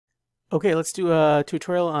Okay, let's do a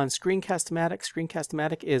tutorial on Screencast-O-Matic.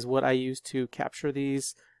 Screencast-O-Matic is what I use to capture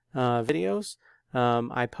these videos.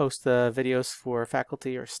 I post the videos for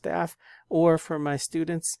faculty or staff or for my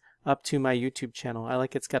students up to my YouTube channel. I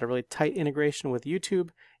like it's got a really tight integration with YouTube,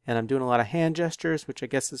 and I'm doing a lot of hand gestures, which I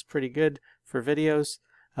guess is pretty good for videos.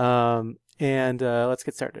 Let's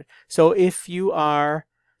get started. So if you are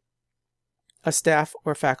a staff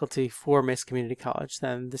or faculty for Mesa Community College,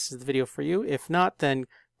 then this is the video for you. If not, then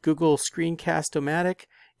Google Screencast-O-Matic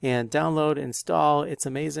and download, install. It's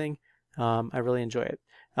amazing. I really enjoy it.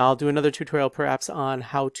 I'll do another tutorial perhaps on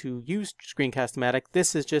how to use Screencast-O-Matic.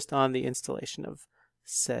 This is just on the installation of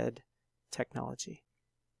said technology.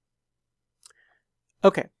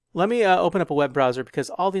 Okay, let me open up a web browser because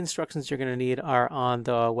all the instructions you're going to need are on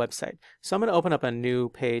the website. So I'm going to open up a new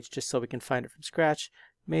page just so we can find it from scratch.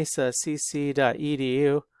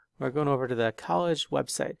 mesacc.edu. We're going over to the college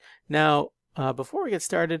website. Now, before we get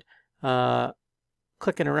started,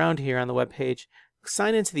 clicking around here on the web page,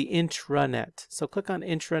 sign into the intranet. So click on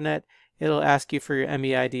intranet. It'll ask you for your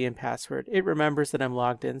MEID and password. It remembers that I'm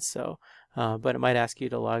logged in, so but it might ask you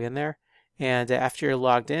to log in there. And after you're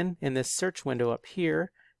logged in this search window up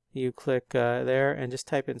here, you click there and just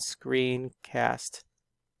type in Screencast.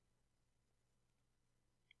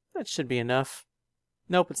 That should be enough.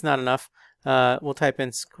 Nope, it's not enough. We'll type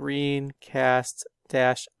in Screencast-O-Matic.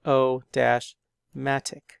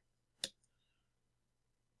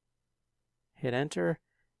 Hit enter,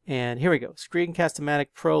 and here we go. Screencast-O-Matic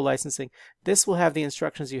Pro licensing. This will have the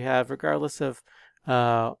instructions you have regardless of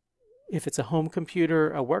if it's a home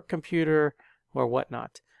computer, a work computer, or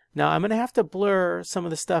whatnot. Now I'm going to have to blur some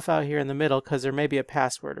of the stuff out here in the middle because there may be a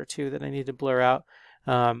password or two that I need to blur out.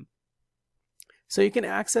 So you can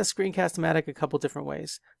access Screencast-O-Matic a couple different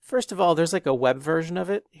ways. First of all, there's like a web version of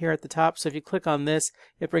it here at the top. So if you click on this,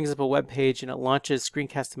 it brings up a web page and it launches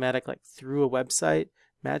Screencast-O-Matic like through a website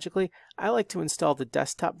magically. I like to install the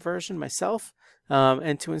desktop version myself.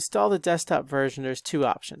 And to install the desktop version, there's two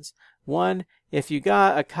options. One, if you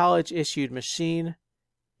got a college issued machine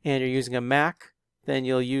and you're using a Mac, then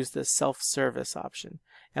you'll use the self-service option.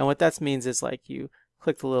 And what that means is like you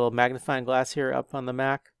click the little magnifying glass here up on the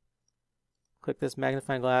Mac. Click this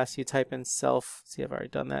magnifying glass, you type in see, I've already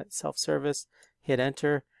done that, self-service, hit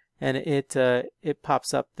enter, and it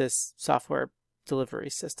pops up this software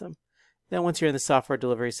delivery system. Then once you're in the software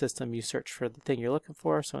delivery system, you search for the thing you're looking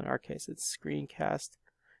for. So in our case, it's Screencast,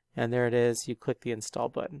 and there it is. You click the install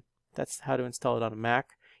button. That's how to install it on a Mac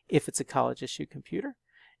if it's a college-issued computer.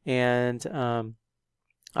 And on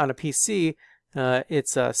a PC,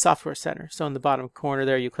 it's a Software Center. So in the bottom corner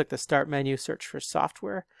there, you click the Start menu, search for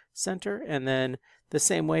Software Center, and then the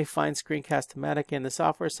same way find Screencast-O-Matic in the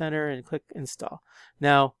Software Center and click Install.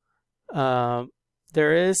 Now,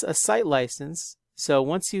 there is a site license. So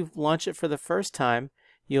once you launch it for the first time,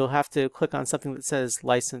 you'll have to click on something that says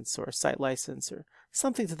license or site license or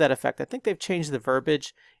something to that effect. I think they've changed the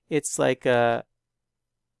verbiage. It's like I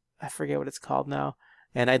forget what it's called now.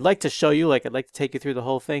 And I'd like to show you, I'd like to take you through the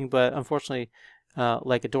whole thing, but unfortunately,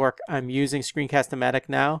 like a dork, I'm using Screencast-O-Matic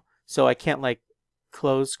now, so I can't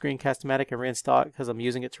close Screencast-O-Matic and reinstall it because I'm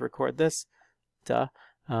using it to record this. Duh.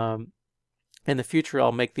 In the future,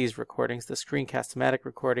 I'll make these recordings, the Screencast-O-Matic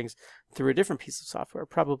recordings, through a different piece of software.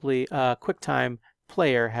 Probably QuickTime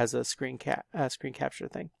Player has a screen capture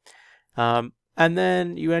thing. And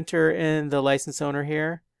then you enter in the license owner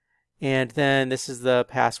here, and then this is the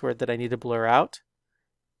password that I need to blur out.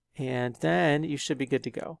 And then you should be good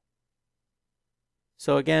to go.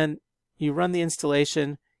 So again, you run the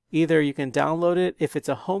installation. Either you can download it if it's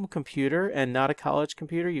a home computer and not a college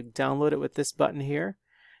computer. You can download it with this button here.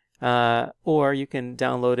 Or you can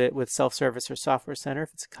download it with self-service or Software Center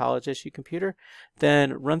if it's a college-issued computer.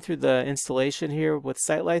 Then run through the installation here with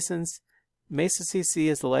site license. Mesa CC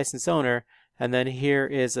is the license owner, and then here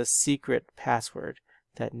is a secret password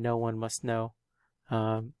that no one must know.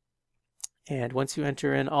 And once you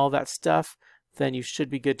enter in all that stuff, then you should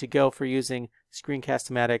be good to go for using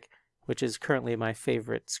Screencast-O-Matic, which is currently my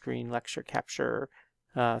favorite screen lecture capture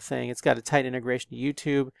thing. It's got a tight integration to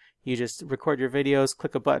YouTube. You just record your videos,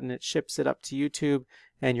 click a button, it ships it up to YouTube,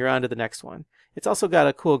 and you're on to the next one. It's also got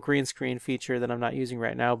a cool green screen feature that I'm not using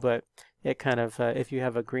right now, but it kind of, if you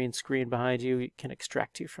have a green screen behind you, it can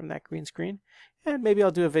extract you from that green screen. And maybe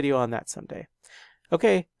I'll do a video on that someday.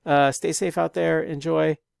 Okay, stay safe out there.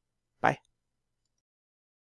 Enjoy. Bye.